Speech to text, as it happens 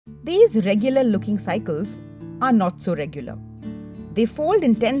These regular looking cycles are not so regular. They fold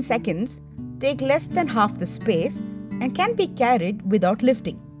in 10 seconds, take less than half the space, and can be carried without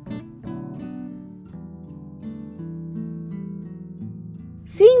lifting.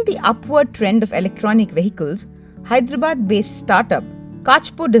 Seeing the upward trend of electronic vehicles, Hyderabad-based startup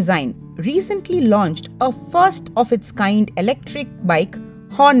Kachbo Design recently launched a first-of-its-kind electric bike,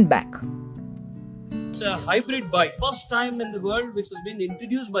 Hornback. It's a hybrid bike, first time in the world which has been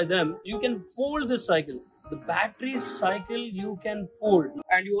introduced by them. You can fold this cycle. The battery cycle you can fold,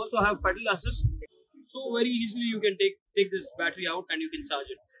 and you also have pedal assist. So very easily you can take this battery out and you can charge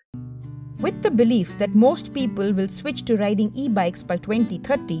it. With the belief that most people will switch to riding e-bikes by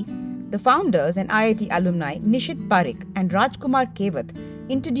 2030, the founders and IIT alumni Nishith Parikh and Rajkumar Kewat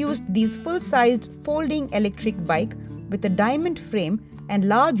introduced these full-sized folding electric bike with a diamond frame and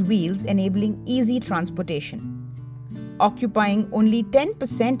large wheels enabling easy transportation. Occupying only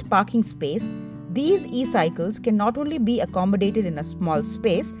 10% parking space, these e-cycles can not only be accommodated in a small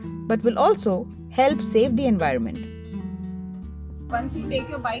space but will also help save the environment. Once you take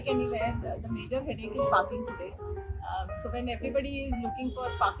your bike anywhere, the major headache is parking today. So when everybody is looking for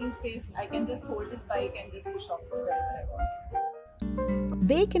parking space, I can just hold this bike and just push off wherever I want.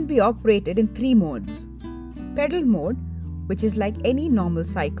 They can be operated in 3 modes. Pedal mode, which is like any normal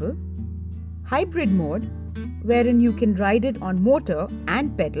cycle. Hybrid mode, wherein you can ride it on motor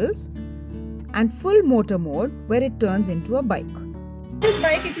and pedals. And full motor mode, where it turns into a bike. This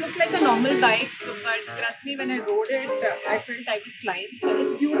bike, it looked like a normal bike, but trust me, when I rode it, I felt I was flying.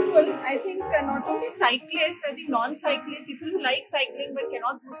 It's beautiful. I think not only cyclists, I think non-cyclists, people who like cycling but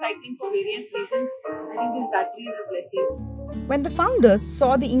cannot do cycling for various reasons, I think this battery is a blessing. When the founders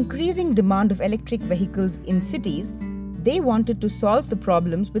saw the increasing demand of electric vehicles in cities, they wanted to solve the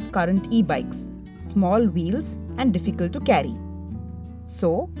problems with current e-bikes, small wheels and difficult to carry.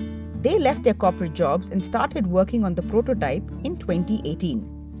 So, they left their corporate jobs and started working on the prototype in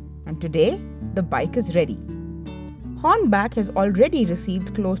 2018. And today, the bike is ready. Hornback has already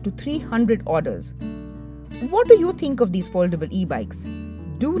received close to 300 orders. What do you think of these foldable e-bikes?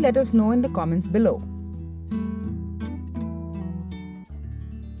 Do let us know in the comments below.